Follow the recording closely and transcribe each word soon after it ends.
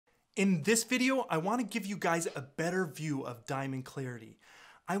In this video, I want to give you guys a better view of diamond clarity.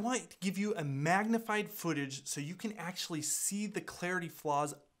 I want to give you a magnified footage so you can actually see the clarity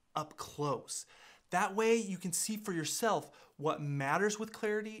flaws up close. That way you can see for yourself what matters with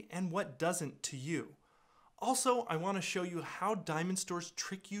clarity and what doesn't to you. Also, I want to show you how diamond stores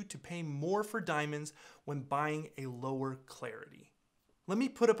trick you to pay more for diamonds when buying a lower clarity. Let me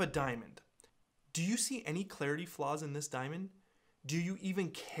put up a diamond. Do you see any clarity flaws in this diamond? Do you even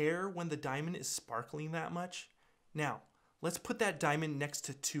care when the diamond is sparkling that much? Now, let's put that diamond next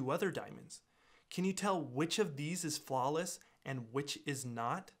to two other diamonds. Can you tell which of these is flawless and which is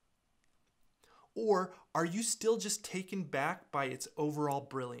not? Or are you still just taken back by its overall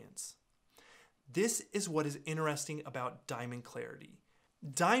brilliance? This is what is interesting about diamond clarity.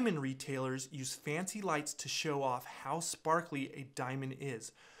 Diamond retailers use fancy lights to show off how sparkly a diamond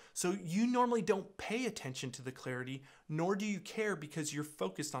is. So you normally don't pay attention to the clarity, nor do you care because you're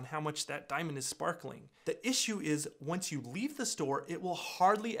focused on how much that diamond is sparkling. The issue is once you leave the store, it will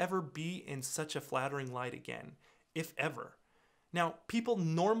hardly ever be in such a flattering light again, if ever. Now, people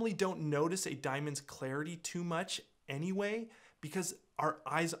normally don't notice a diamond's clarity too much anyway because our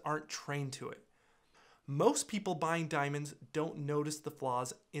eyes aren't trained to it. Most people buying diamonds don't notice the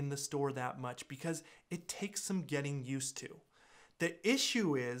flaws in the store that much because it takes some getting used to. The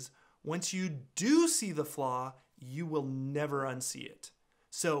issue is, once you do see the flaw, you will never unsee it.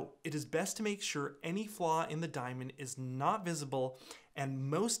 So it is best to make sure any flaw in the diamond is not visible, and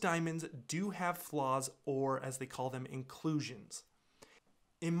most diamonds do have flaws, or as they call them, inclusions.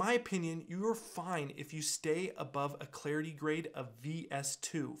 In my opinion, you are fine if you stay above a clarity grade of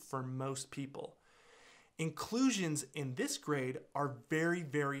VS2 for most people. Inclusions in this grade are very,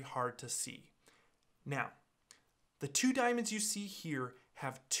 very hard to see. Now, the two diamonds you see here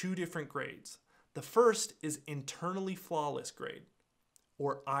have two different grades. The first is internally flawless grade,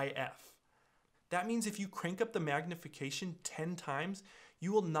 or IF. That means if you crank up the magnification 10 times,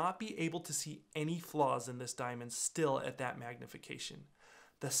 you will not be able to see any flaws in this diamond still at that magnification.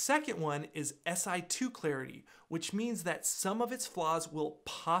 The second one is SI2 clarity, which means that some of its flaws will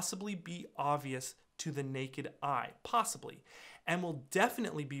possibly be obvious to the naked eye, possibly, and will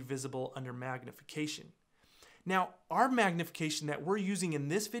definitely be visible under magnification. Now, our magnification that we're using in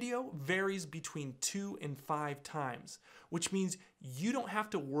this video varies between 2 and 5 times, which means you don't have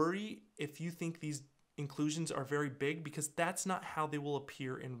to worry if you think these inclusions are very big because that's not how they will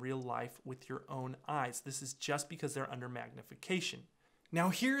appear in real life with your own eyes. This is just because they're under magnification. Now,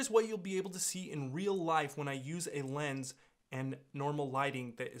 here's what you'll be able to see in real life when I use a lens and normal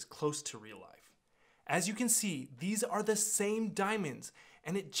lighting that is close to real life. As you can see, these are the same diamonds,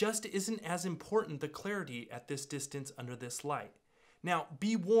 and it just isn't as important the clarity at this distance under this light. Now,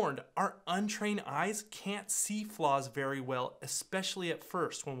 be warned, our untrained eyes can't see flaws very well, especially at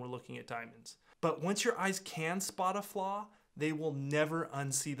first when we're looking at diamonds. But once your eyes can spot a flaw, they will never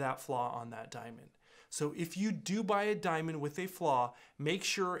unsee that flaw on that diamond. So if you do buy a diamond with a flaw, make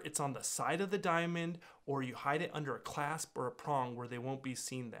sure it's on the side of the diamond or you hide it under a clasp or a prong where they won't be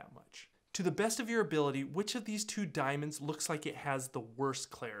seen that much. To the best of your ability, which of these two diamonds looks like it has the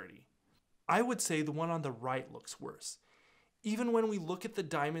worst clarity? I would say the one on the right looks worse. Even when we look at the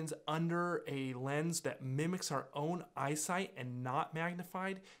diamonds under a lens that mimics our own eyesight and not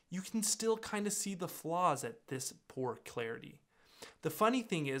magnified, you can still kind of see the flaws at this poor clarity. The funny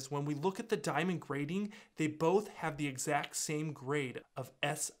thing is, when we look at the diamond grading, they both have the exact same grade of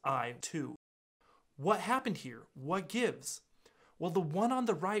SI2. What happened here? What gives? Well, the one on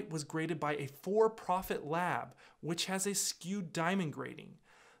the right was graded by a for-profit lab, which has a skewed diamond grading.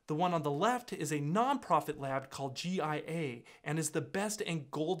 The one on the left is a non-profit lab called GIA and is the best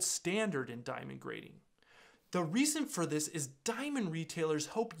and gold standard in diamond grading. The reason for this is diamond retailers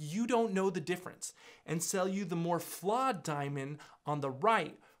hope you don't know the difference and sell you the more flawed diamond on the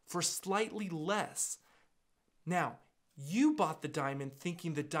right for slightly less. Now, you bought the diamond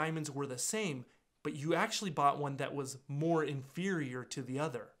thinking the diamonds were the same, but you actually bought one that was more inferior to the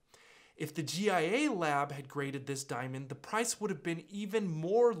other. If the GIA lab had graded this diamond, the price would have been even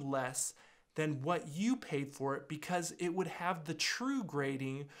more less than what you paid for it because it would have the true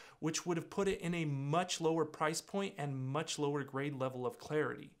grading, which would have put it in a much lower price point and much lower grade level of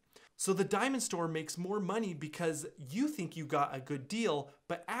clarity. So the diamond store makes more money because you think you got a good deal,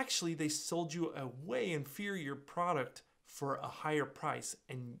 but actually they sold you a way inferior product for a higher price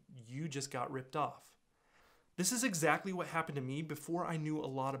and you just got ripped off. This is exactly what happened to me before I knew a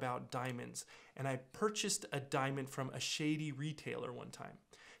lot about diamonds, and I purchased a diamond from a shady retailer one time.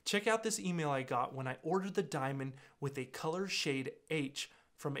 Check out this email I got when I ordered the diamond with a color shade H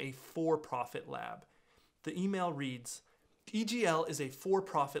from a for-profit lab. The email reads, EGL is a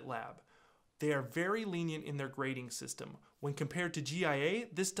for-profit lab. They are very lenient in their grading system. When compared to GIA,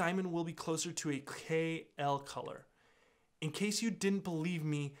 this diamond will be closer to a KL color. In case you didn't believe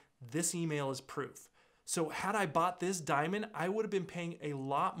me, this email is proof. So had I bought this diamond, I would have been paying a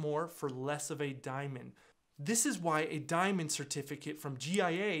lot more for less of a diamond. This is why a diamond certificate from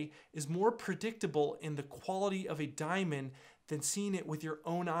GIA is more predictable in the quality of a diamond than seeing it with your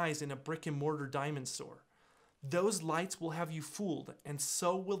own eyes in a brick and mortar diamond store. Those lights will have you fooled, and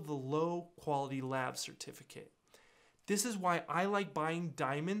so will the low quality lab certificate. This is why I like buying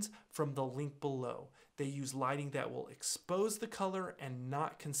diamonds from the link below. They use lighting that will expose the color and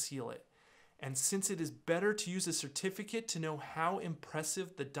not conceal it. And since it is better to use a certificate to know how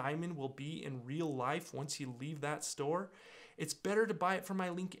impressive the diamond will be in real life once you leave that store, it's better to buy it from my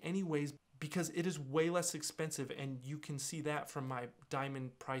link anyways because it is way less expensive, and you can see that from my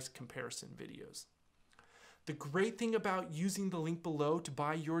diamond price comparison videos. The great thing about using the link below to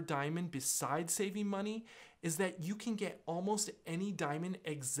buy your diamond besides saving money is that you can get almost any diamond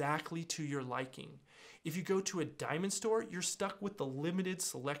exactly to your liking. If you go to a diamond store, you're stuck with the limited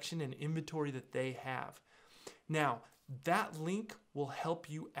selection and inventory that they have. Now, that link will help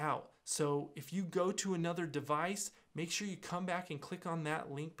you out. So if you go to another device, make sure you come back and click on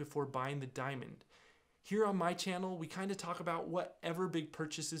that link before buying the diamond. Here on my channel, we kind of talk about whatever big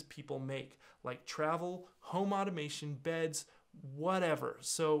purchases people make, like travel, home automation, beds, whatever.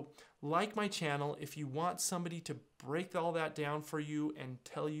 So like my channel if you want somebody to break all that down for you and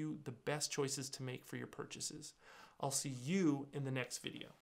tell you the best choices to make for your purchases. I'll see you in the next video.